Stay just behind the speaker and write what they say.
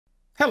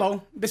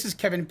Hello, this is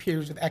Kevin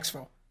Piers with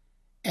EXFO,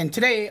 and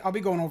today I'll be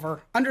going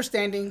over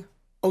understanding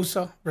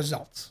OSA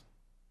results.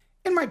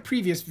 In my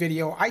previous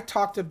video, I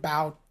talked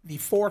about the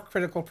 4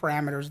 critical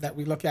parameters that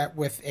we look at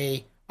with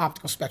a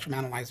optical spectrum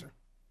analyzer.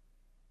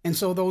 And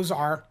so those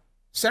are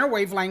center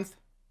wavelength,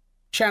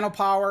 channel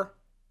power,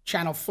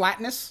 channel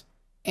flatness,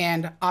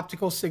 and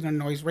optical signal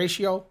noise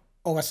ratio,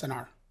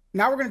 OSNR.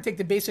 Now we're going to take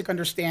the basic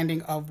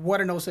understanding of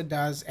what an OSA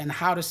does and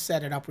how to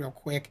set it up real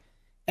quick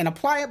and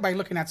apply it by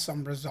looking at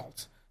some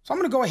results. So I'm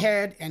going to go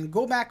ahead and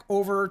go back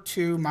over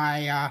to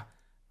my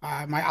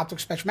my optical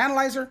spectrum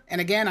analyzer.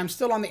 And again, I'm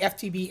still on the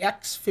FTB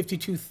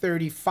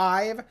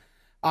X5235.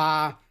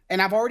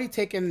 And I've already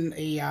taken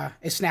a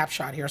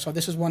snapshot here. So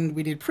this is one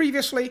we did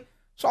previously.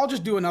 So I'll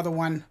just do another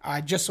one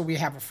just so we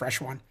have a fresh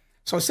one.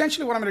 So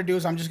essentially what I'm going to do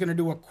is I'm just going to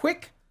do a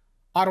quick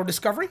auto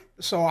discovery.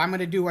 So I'm going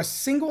to do a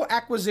single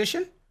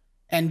acquisition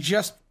and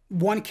just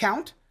one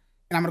count.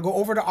 And I'm going to go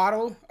over to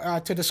auto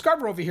to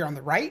discover over here on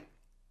the right.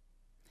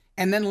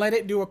 And then let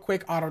it do a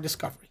quick auto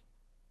discovery.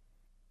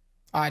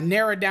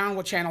 Narrow down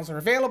what channels are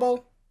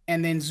available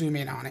and then zoom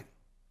in on it.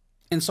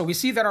 And so we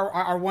see that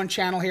our one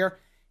channel here,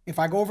 if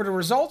I go over to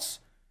results,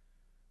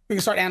 we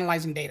can start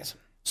analyzing data.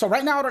 So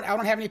right now I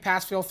don't have any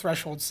pass-fail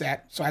threshold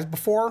set. So as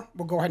before,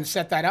 we'll go ahead and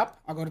set that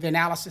up. I'll go to the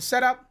analysis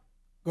setup,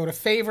 go to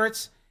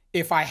favorites.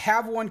 If I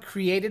have one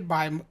created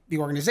by the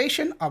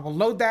organization, I will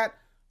load that.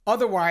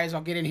 Otherwise,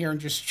 I'll get in here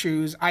and just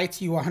choose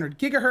ITU 100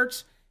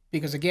 gigahertz.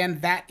 Because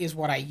again, that is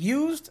what I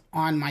used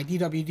on my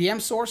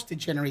DWDM source to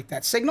generate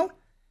that signal.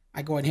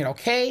 I go ahead and hit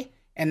OK,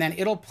 and then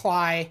it'll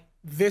apply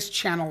this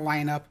channel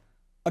lineup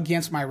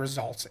against my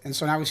results. And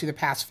so now we see the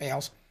pass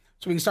fails.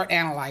 So we can start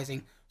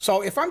analyzing.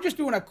 So if I'm just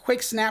doing a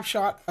quick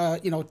snapshot,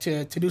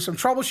 to do some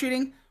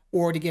troubleshooting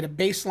or to get a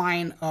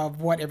baseline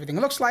of what everything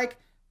looks like,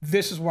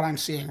 this is what I'm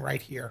seeing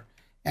right here.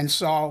 And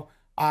so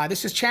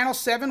this is channel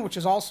 7, which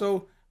is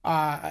also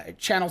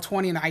channel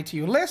 20 in the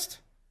ITU list.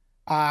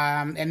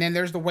 And then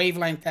there's the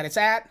wavelength that it's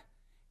at.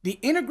 The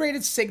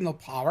integrated signal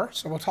power,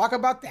 so we'll talk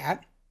about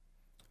that.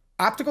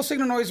 Optical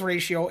signal noise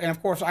ratio, and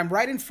of course I'm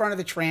right in front of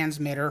the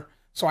transmitter,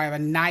 so I have a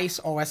nice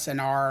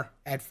OSNR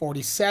at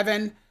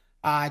 47.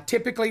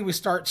 Typically we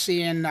start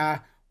seeing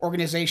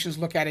organizations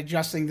look at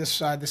adjusting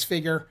this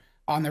figure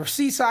on the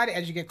receive side.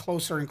 As you get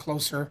closer and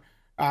closer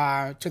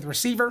to the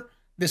receiver,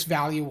 this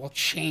value will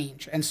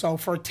change. And so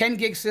for a 10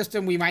 gig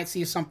system, we might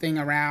see something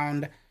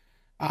around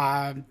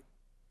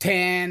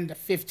 10 to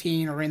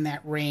 15 or in that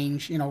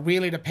range,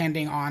 really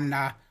depending on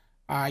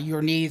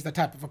your needs, the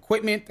type of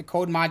equipment, the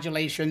code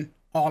modulation,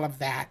 all of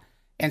that.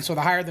 And so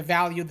the higher the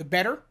value, the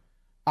better.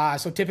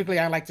 So typically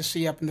I like to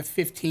see up in the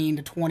 15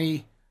 to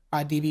 20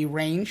 dB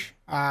range,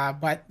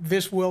 but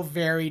this will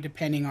vary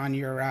depending on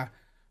your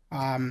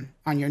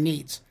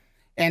needs.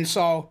 And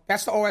so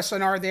that's the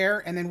OSNR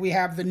there. And then we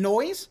have the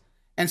noise.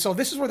 And so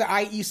this is where the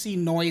IEC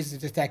noise is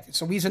detected.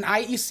 So we use an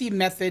IEC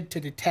method to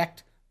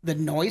detect the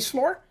noise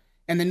floor.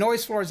 And the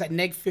noise floor is at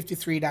neg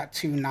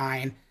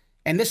 53.29.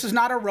 And this is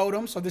not a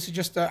ROTAM, so this is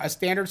just a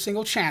standard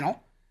single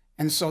channel.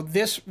 And so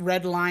this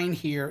red line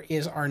here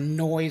is our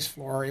noise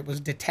floor. It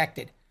was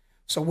detected.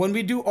 So when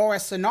we do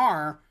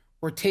OSNR,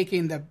 we're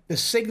taking the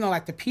signal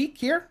at the peak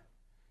here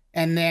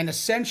and then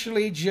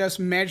essentially just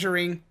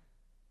measuring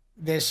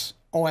this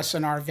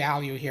OSNR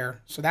value here.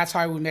 So that's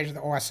how we measure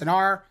the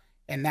OSNR,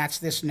 and that's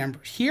this number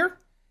here.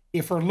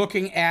 If we're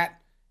looking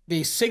at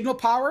the signal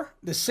power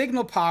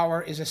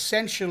is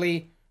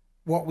essentially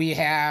what we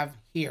have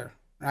here,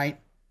 right?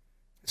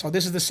 So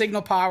this is the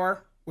signal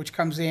power, which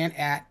comes in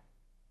at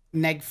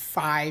neg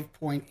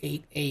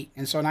 5.88.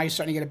 And so now you're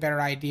starting to get a better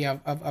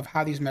idea of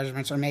how these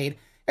measurements are made.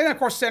 And then, of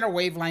course, center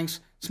wavelengths,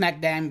 smack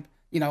dab,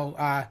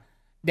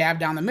 dab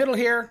down the middle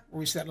here, where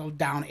we see that little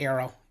down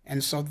arrow.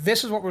 And so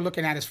this is what we're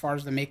looking at as far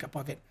as the makeup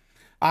of it.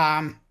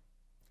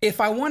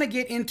 If I want to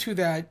get into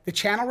the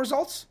channel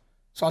results,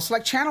 so I'll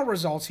select channel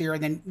results here,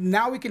 and then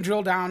now we can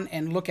drill down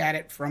and look at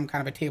it from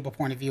kind of a table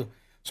point of view.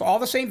 So all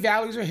the same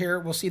values are here.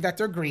 We'll see that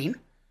they're green.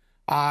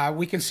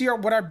 We can see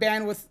what our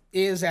bandwidth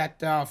is at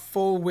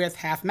full width,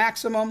 half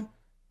maximum.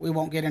 We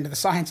won't get into the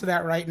science of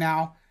that right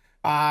now.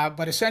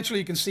 But essentially,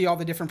 you can see all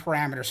the different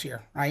parameters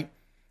here, right?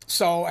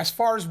 So as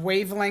far as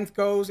wavelength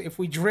goes, if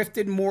we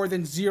drifted more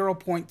than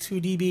 0.2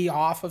 dB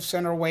off of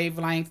center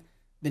wavelength,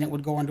 then it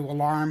would go into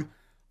alarm.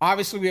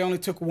 Obviously, we only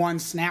took one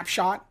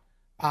snapshot,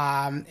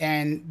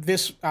 and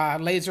this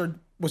laser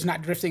was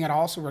not drifting at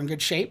all, so we're in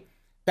good shape.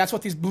 That's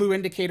what these blue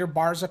indicator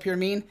bars up here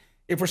mean.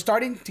 If we're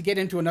starting to get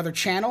into another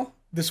channel,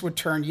 this would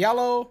turn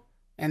yellow,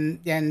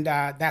 and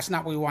that's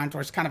not what we want,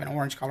 or it's kind of an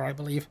orange color, I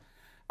believe.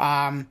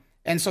 And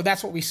so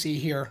that's what we see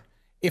here.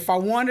 If I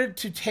wanted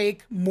to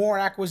take more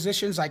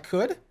acquisitions, I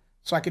could.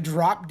 So I could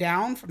drop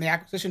down from the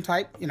acquisition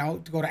type,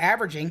 to go to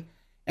averaging,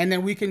 and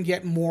then we can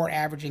get more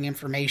averaging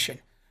information.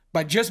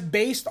 But just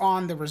based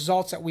on the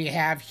results that we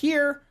have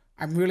here,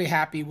 I'm really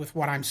happy with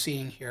what I'm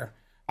seeing here.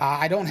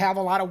 I don't have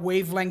a lot of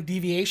wavelength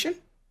deviation.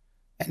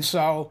 And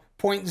so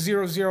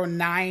 0.009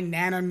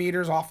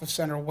 nanometers off of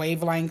center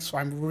wavelength. So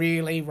I'm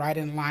really right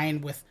in line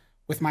with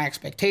my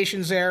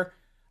expectations there.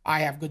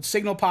 I have good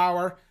signal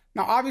power.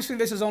 Now, obviously,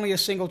 this is only a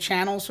single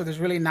channel, so there's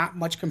really not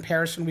much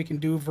comparison we can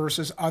do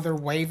versus other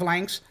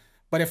wavelengths.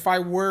 But if I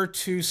were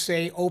to,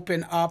 say,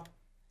 open up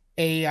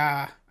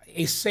a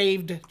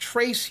saved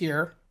trace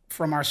here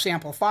from our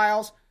sample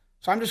files,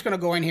 so I'm just going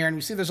to go in here, and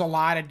we see there's a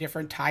lot of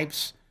different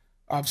types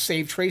of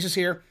saved traces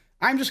here.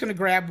 I'm just going to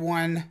grab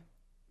one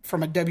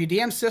from a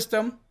WDM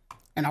system,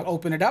 and I'll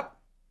open it up.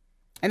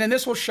 And then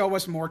this will show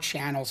us more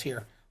channels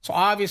here. So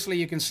obviously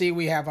you can see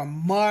we have a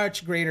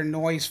much greater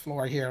noise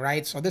floor here,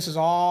 right? So this is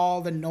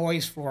all the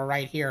noise floor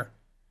right here.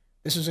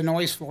 This is a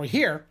noise floor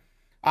here.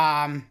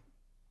 Or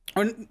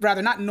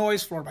rather, not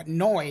noise floor, but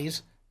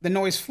noise. The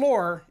noise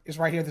floor is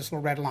right here, this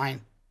little red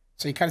line.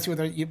 So you kind of see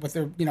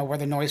where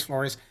the noise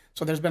floor is.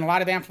 So there's been a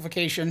lot of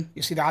amplification.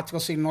 You see the optical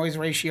signal noise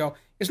ratio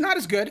is not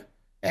as good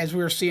as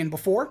we were seeing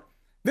before.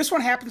 This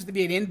one happens to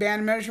be an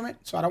in-band measurement,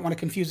 so I don't want to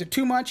confuse it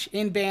too much.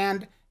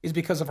 In-band is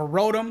because of a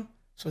ROTAM,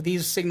 so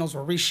these signals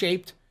were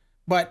reshaped.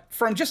 But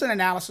from just an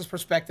analysis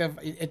perspective,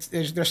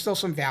 there's still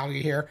some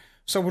value here.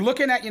 So we're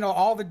looking at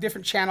all the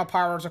different channel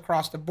powers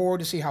across the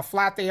board to see how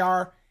flat they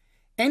are.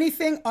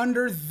 Anything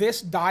under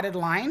this dotted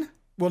line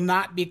will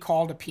not be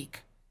called a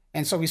peak.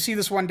 And so we see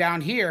this one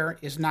down here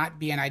is not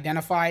being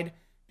identified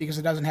because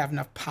it doesn't have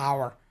enough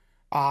power.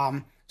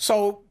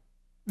 So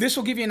this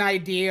will give you an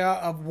idea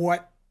of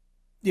what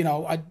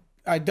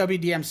a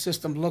WDM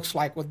system looks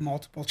like with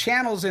multiple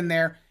channels in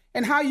there,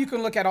 and how you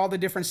can look at all the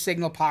different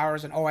signal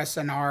powers and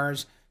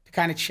OSNRs to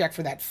kind of check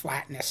for that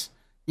flatness,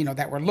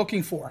 that we're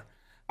looking for.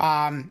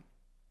 And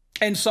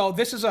so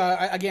this is,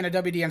 again, a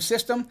WDM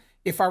system.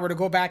 If I were to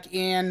go back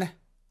in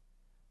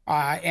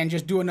and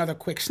just do another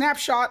quick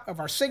snapshot of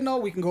our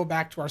signal, we can go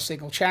back to our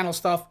signal channel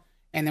stuff,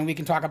 and then we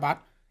can talk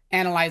about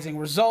analyzing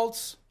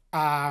results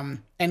and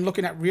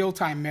looking at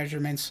real-time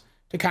measurements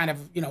to kind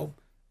of,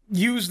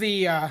 use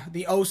the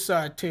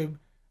OSA to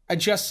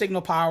adjust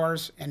signal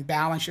powers and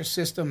balance your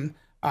system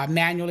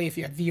manually. If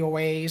you have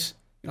VOAs,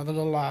 the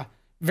little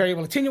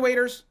variable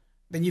attenuators,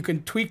 then you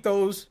can tweak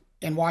those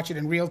and watch it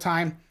in real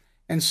time.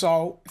 And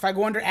so if I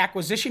go under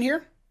acquisition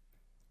here,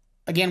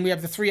 again, we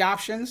have the three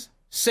options: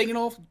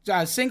 single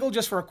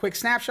just for a quick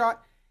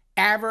snapshot,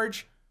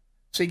 average,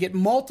 so you get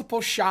multiple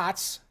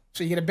shots,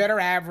 so you get a better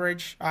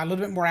average, a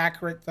little bit more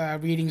accurate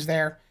readings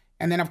there.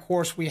 And then, of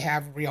course, we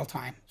have real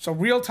time. So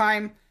real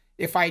time,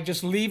 if I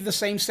just leave the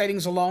same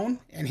settings alone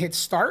and hit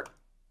start,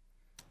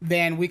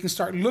 then we can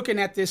start looking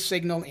at this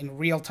signal in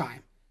real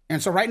time.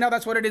 And so right now,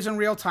 that's what it is in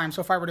real time.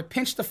 So if I were to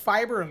pinch the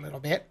fiber a little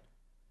bit,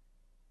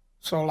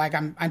 so like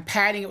I'm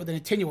padding it with an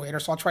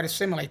attenuator, so I'll try to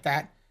simulate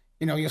that,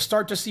 you'll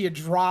start to see a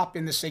drop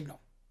in the signal.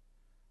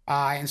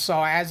 And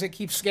so as it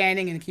keeps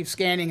scanning and it keeps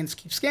scanning and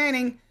keeps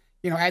scanning,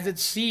 as it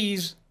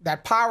sees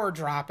that power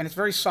drop, and it's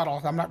very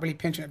subtle, I'm not really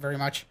pinching it very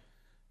much,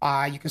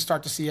 you can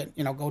start to see it,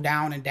 go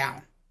down and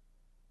down.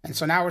 And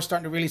so now we're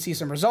starting to really see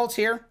some results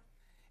here.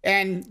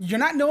 And you're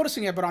not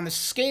noticing it, but on the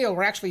scale,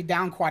 we're actually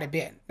down quite a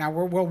bit. Now,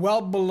 we're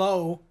well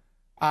below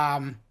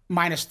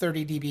minus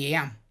 30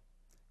 dBm.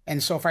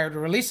 And so if I were to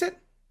release it,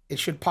 it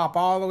should pop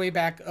all the way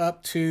back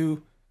up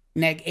to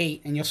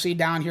 -8. And you'll see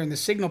down here in the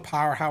signal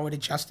power how it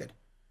adjusted,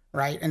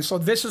 right? And so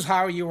this is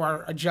how you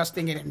are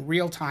adjusting it in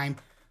real time.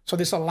 So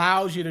this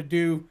allows you to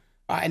do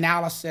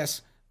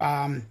analysis,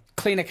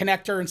 clean a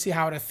connector and see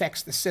how it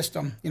affects the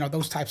system,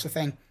 those types of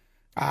things.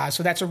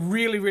 So that's a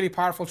really, really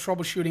powerful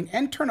troubleshooting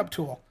and turn-up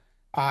tool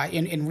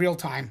in real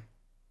time.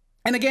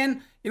 And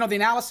again, the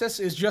analysis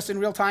is just in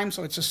real time,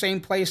 so it's the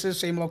same places,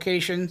 same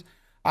locations,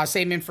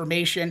 same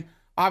information.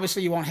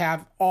 Obviously, you won't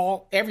have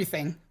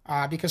everything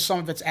because some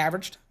of it's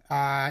averaged,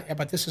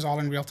 but this is all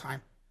in real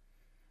time.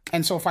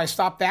 And so if I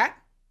stop that,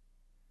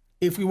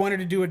 if we wanted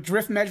to do a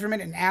drift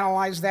measurement and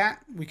analyze that,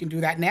 we can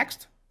do that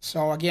next.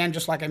 So again,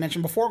 just like I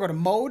mentioned before, go to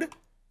mode,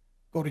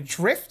 go to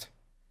drift,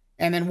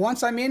 and then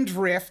once I'm in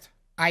drift,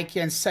 I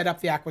can set up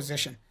the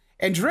acquisition.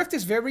 And drift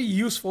is very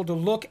useful to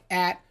look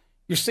at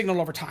your signal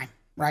over time,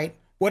 right?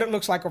 What it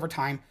looks like over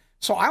time.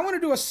 So I want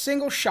to do a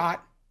single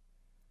shot,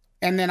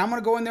 and then I'm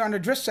going to go in there under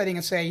drift setting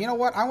and say, you know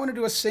what? I want to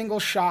do a single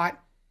shot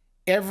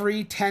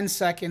every 10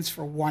 seconds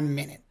for 1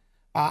 minute.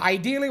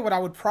 Ideally, what I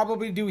would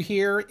probably do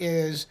here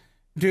is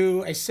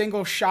do a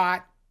single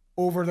shot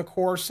over the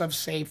course of,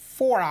 say,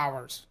 4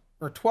 hours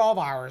or 12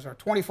 hours or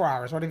 24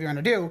 hours, whatever you want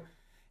to do,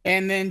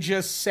 and then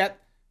just set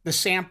the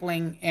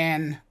sampling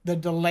and the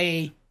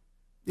delay,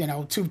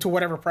 to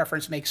whatever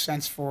preference makes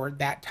sense for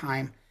that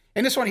time.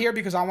 And this one here,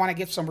 because I want to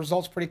get some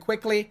results pretty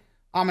quickly,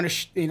 I'm going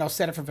to,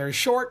 set it for very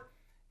short,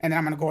 and then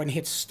I'm going to go ahead and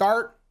hit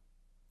start,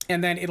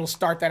 and then it'll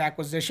start that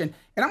acquisition.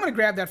 And I'm going to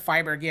grab that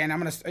fiber again. I'm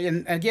going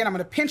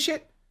to pinch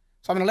it.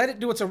 So I'm going to let it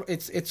do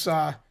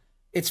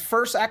its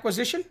first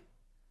acquisition,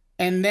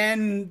 and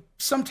then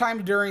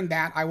sometime during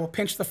that, I will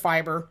pinch the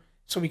fiber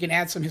so we can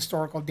add some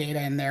historical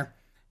data in there.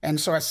 And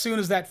so as soon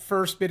as that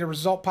first bit of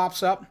result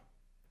pops up,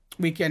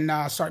 we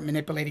can start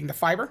manipulating the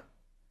fiber.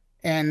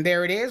 And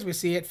there it is. We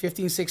see it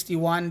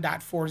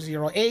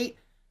 1561.408.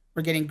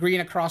 We're getting green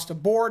across the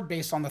board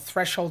based on the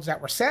thresholds that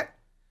were set.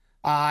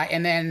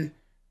 And then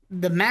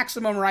the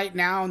maximum right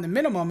now and the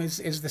minimum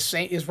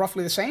is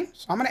roughly the same.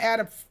 So I'm going to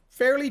add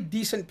fairly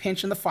decent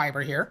pinch in the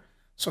fiber here.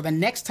 So the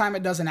next time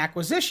it does an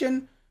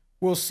acquisition,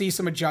 we'll see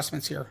some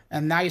adjustments here.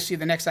 And now you see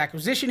the next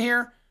acquisition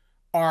here,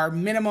 our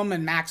minimum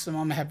and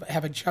maximum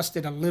have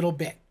adjusted a little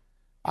bit,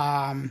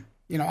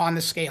 you know, on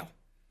the scale.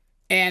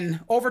 And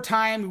over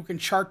time, we can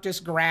chart this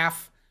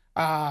graph.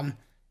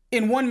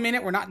 In 1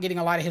 minute, we're not getting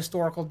a lot of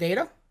historical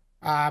data,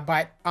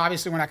 but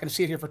obviously we're not going to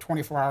see it here for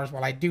 24 hours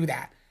while I do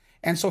that.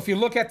 And so if you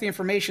look at the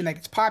information that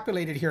gets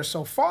populated here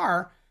so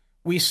far,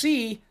 we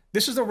see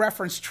this is the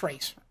reference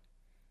trace.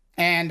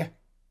 And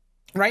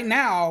right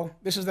now,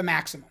 this is the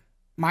maximum.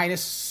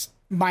 Minus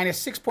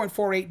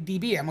 6.48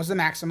 dBm was the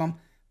maximum.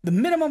 The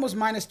minimum was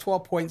minus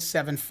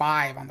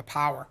 12.75 on the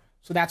power.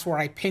 So that's where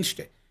I pinched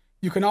it.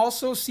 You can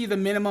also see the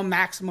minimum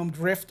maximum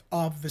drift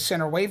of the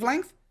center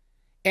wavelength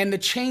and the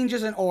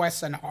changes in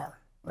OSNR,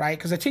 right?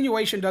 Because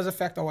attenuation does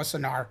affect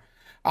OSNR.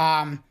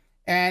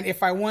 And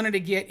if I wanted to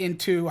get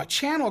into a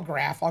channel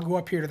graph, I'll go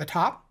up here to the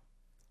top,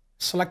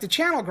 select the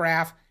channel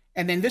graph,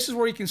 and then this is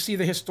where you can see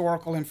the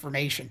historical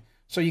information.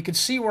 So you can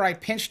see where I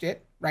pinched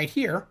it right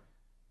here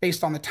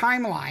based on the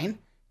timeline.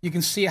 You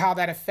can see how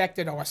that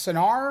affected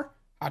OSNR,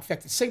 how it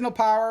affected signal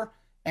power,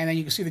 and then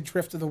you can see the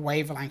drift of the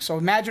wavelength. So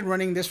imagine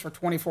running this for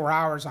 24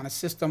 hours on a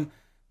system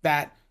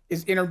that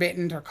is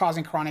intermittent or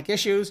causing chronic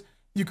issues.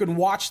 You can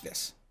watch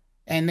this,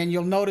 and then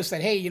you'll notice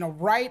that, hey, you know,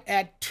 right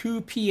at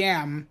 2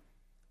 p.m.,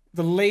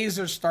 the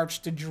laser starts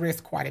to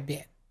drift quite a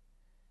bit.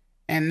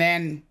 And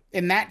then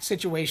in that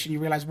situation, you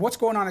realize what's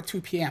going on at 2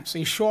 p.m. So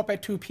you show up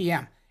at 2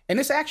 p.m. And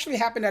this actually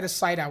happened at a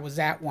site I was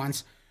at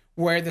once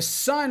where the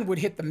sun would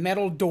hit the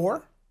metal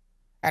door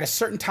at a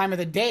certain time of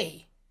the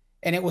day.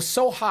 And it was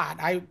so hot.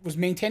 I was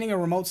maintaining a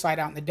remote site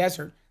out in the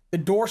desert. The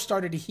door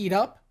started to heat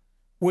up,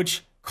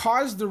 which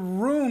caused the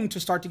room to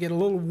start to get a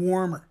little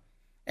warmer.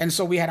 And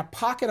so we had a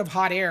pocket of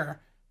hot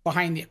air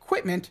behind the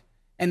equipment,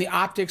 and the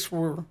optics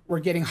were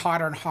getting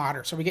hotter and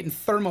hotter. So we're getting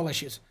thermal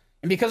issues.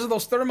 And because of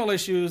those thermal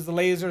issues, the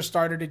laser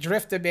started to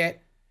drift a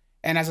bit.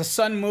 And as the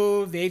sun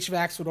moved, the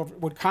HVACs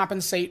would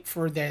compensate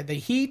for the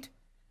heat,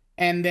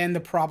 and then the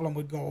problem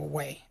would go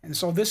away. And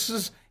so this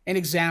is an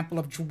example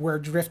of where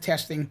drift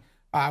testing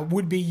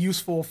would be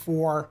useful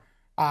for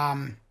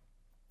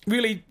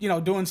really, you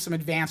know, doing some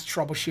advanced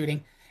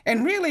troubleshooting.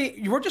 And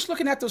really, we're just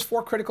looking at those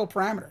 4 critical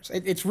parameters.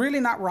 It's really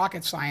not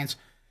rocket science.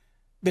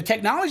 The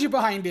technology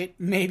behind it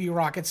may be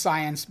rocket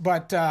science,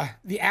 but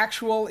the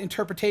actual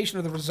interpretation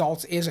of the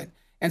results isn't.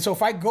 And so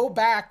if I go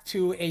back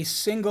to a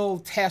single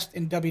test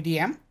in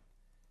WDM,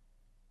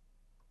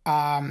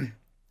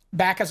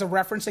 back as a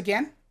reference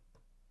again,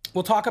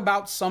 we'll talk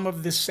about some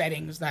of the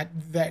settings that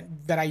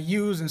I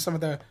use and some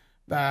of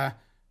the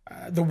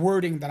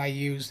wording that I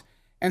used.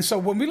 And so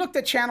when we looked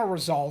at channel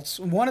results,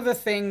 one of the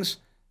things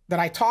that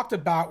I talked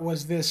about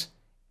was this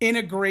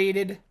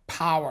integrated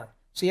power.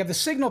 So you have the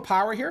signal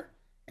power here.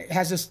 It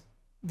has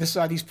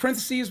these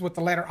parentheses with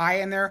the letter I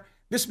in there.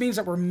 This means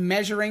that we're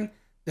measuring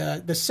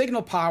the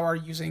signal power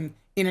using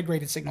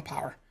integrated signal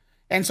power.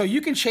 And so you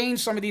can change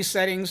some of these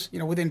settings, you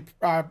know, within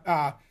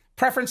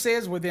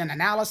preferences, within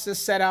analysis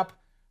setup.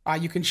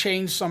 You can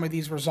change some of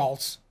these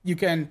results. You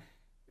can,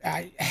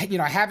 you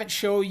know, have it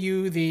show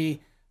you the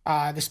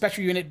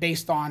spectral unit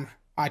based on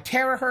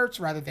terahertz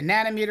rather than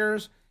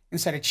nanometers.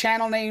 Instead of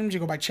channel names,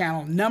 you go by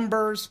channel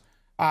numbers.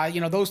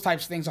 You know, those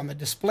types of things on the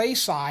display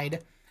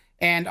side.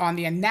 And on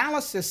the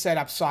analysis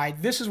setup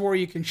side, this is where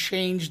you can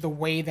change the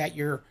way that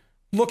you're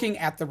looking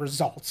at the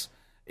results.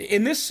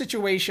 In this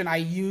situation, I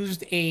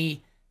used a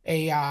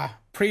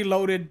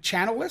preloaded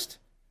channel list,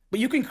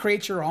 but you can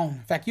create your own.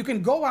 In fact, you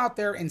can go out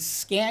there and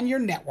scan your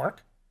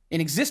network,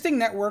 an existing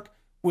network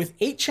with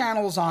 8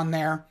 channels on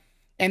there,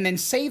 and then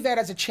save that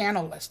as a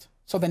channel list.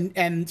 So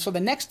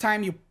the next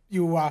time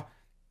you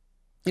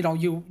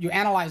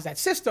analyze that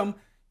system,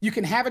 you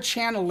can have a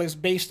channel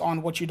list based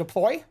on what you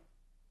deploy,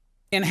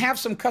 and have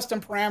some custom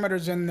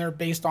parameters in there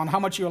based on how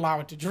much you allow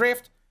it to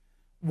drift,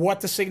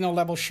 what the signal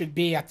level should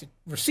be at the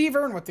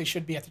receiver, and what they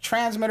should be at the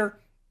transmitter,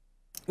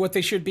 what they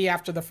should be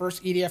after the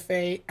first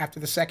EDFA, after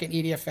the second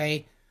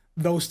EDFA,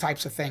 those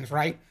types of things,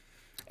 right?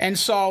 And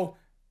so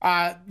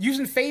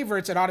using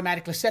favorites, it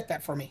automatically set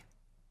that for me.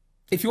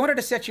 If you wanted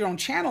to set your own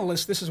channel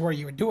list, this is where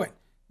you would do it.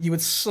 You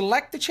would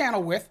select the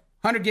channel width,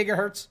 100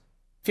 gigahertz,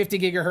 50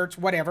 gigahertz,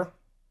 whatever,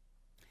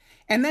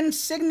 and then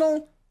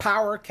signal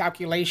power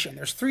calculation.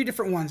 There's 3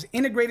 different ones.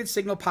 Integrated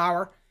signal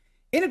power.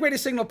 Integrated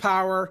signal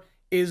power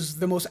is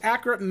the most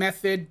accurate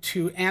method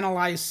to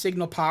analyze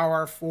signal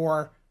power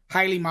for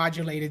highly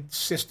modulated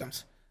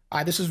systems.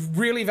 This is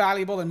really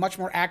valuable and much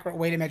more accurate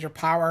way to measure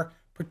power,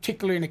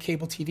 particularly in a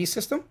cable TV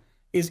system,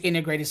 is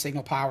integrated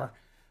signal power.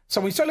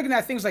 So when we start looking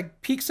at things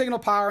like peak signal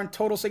power and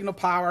total signal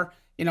power,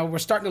 you know, we're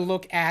starting to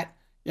look at,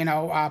 you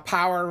know,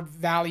 power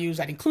values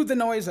that include the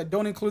noise, that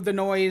don't include the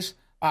noise,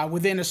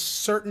 within a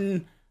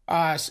certain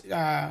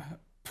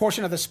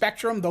portion of the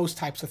spectrum, those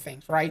types of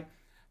things, right?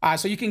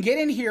 So you can get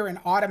in here and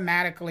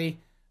automatically,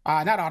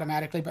 not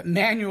automatically, but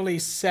manually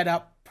set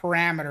up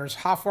parameters,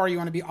 how far you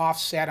want to be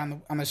offset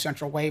on the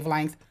central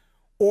wavelength,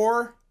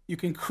 or you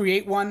can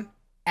create one,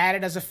 add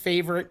it as a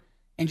favorite,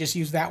 and just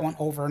use that one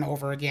over and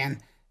over again.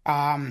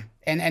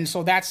 And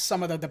so that's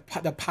some of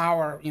the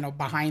power,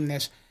 behind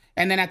this.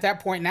 And then at that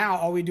point now,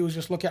 all we do is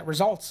just look at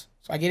results.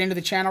 So I get into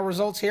the channel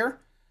results here.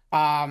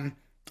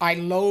 I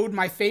load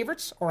my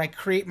favorites, or I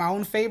create my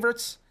own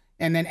favorites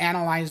and then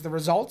analyze the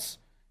results.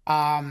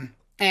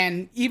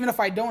 And even if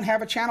I don't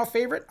have a channel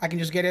favorite, I can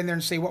just get in there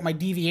and say what my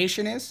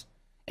deviation is.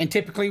 And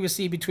typically we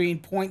see between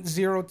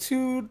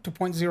 0.02 to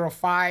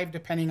 0.05,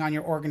 depending on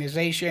your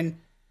organization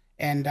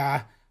and,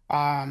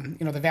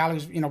 the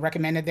values,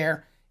 recommended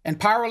there. And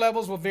power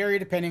levels will vary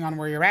depending on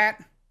where you're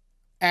at,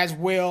 as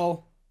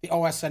will the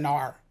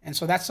OSNR. And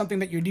so that's something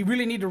that you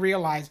really need to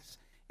realize.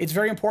 It's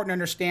very important to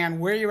understand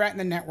where you're at in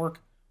the network,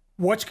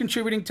 what's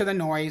contributing to the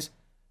noise,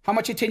 how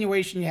much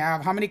attenuation you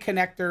have, how many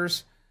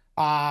connectors,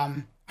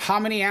 how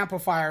many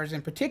amplifiers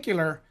in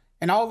particular,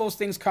 and all those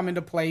things come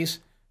into place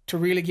to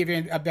really give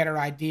you a better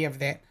idea of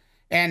that.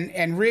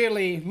 And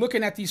really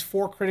looking at these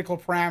 4 critical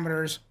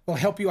parameters will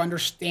help you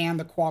understand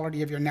the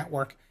quality of your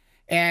network.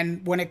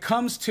 And when it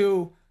comes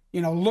to,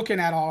 looking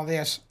at all of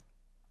this,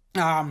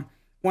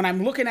 when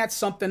I'm looking at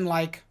something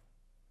like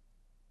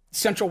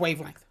central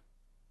wavelength,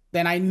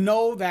 then I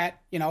know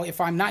that,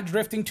 if I'm not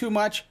drifting too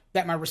much,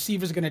 that my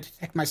receiver is going to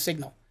detect my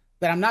signal,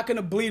 that I'm not going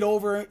to bleed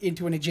over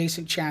into an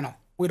adjacent channel.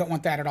 We don't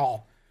want that at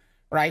all,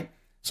 right?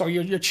 So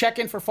you're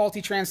checking for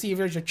faulty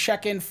transceivers, you're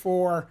checking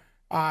for,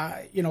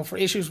 for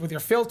issues with your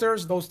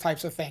filters, those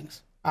types of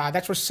things.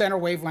 That's what center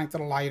wavelength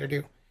will allow you to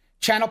do.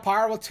 Channel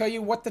power will tell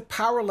you what the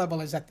power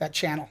level is at that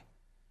channel.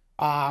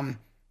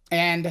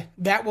 And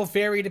that will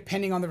vary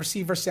depending on the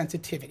receiver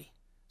sensitivity.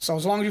 So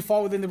as long as you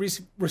fall within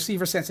the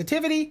receiver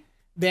sensitivity,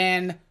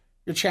 then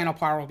your channel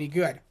power will be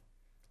good.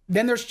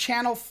 Then there's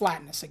channel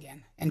flatness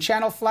again. And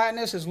channel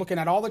flatness is looking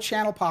at all the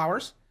channel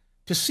powers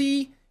to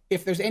see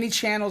if there's any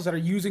channels that are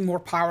using more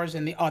powers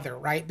than the other,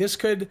 right? This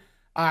could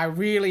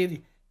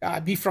really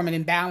be from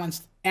an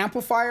imbalanced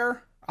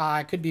amplifier.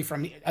 It could be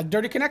from a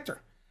dirty connector.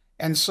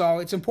 And so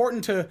it's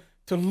important to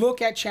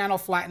look at channel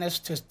flatness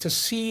to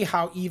see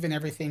how even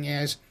everything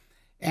is.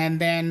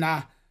 And then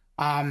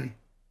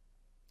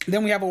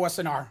we have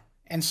OSNR.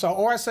 And so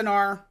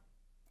OSNR,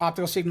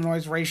 optical signal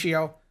noise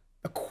ratio,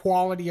 the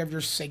quality of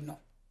your signal.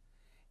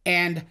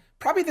 And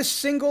probably the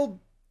single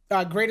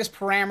greatest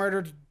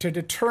parameter to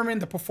determine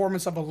the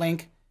performance of a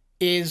link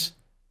is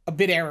a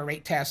bit error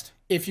rate test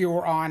if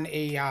you're on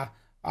a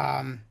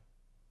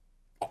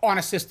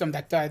system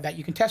that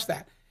you can test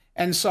that.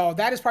 And so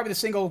that is probably the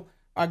single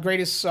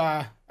greatest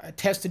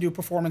test to do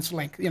performance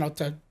link,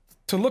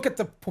 to look at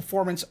the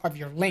performance of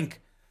your link.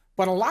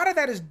 But a lot of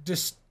that is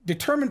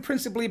determined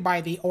principally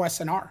by the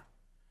OSNR.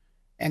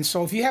 And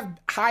so if you have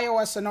high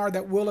OSNR,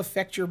 that will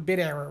affect your bit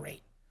error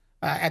rate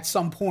at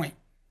some point.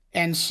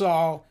 And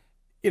so,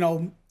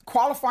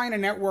 qualifying a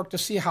network to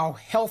see how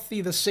healthy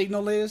the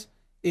signal is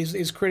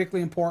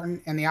critically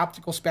important. And the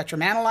optical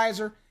spectrum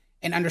analyzer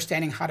and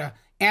understanding how to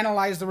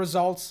analyze the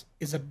results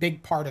is a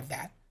big part of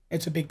that.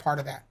 It's a big part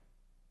of that.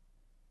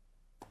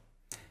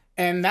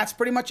 And that's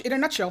pretty much in a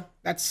nutshell.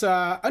 That's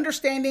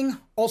understanding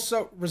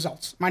OSA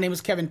results. My name is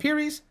Kevin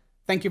Pearies.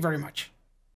 Thank you very much.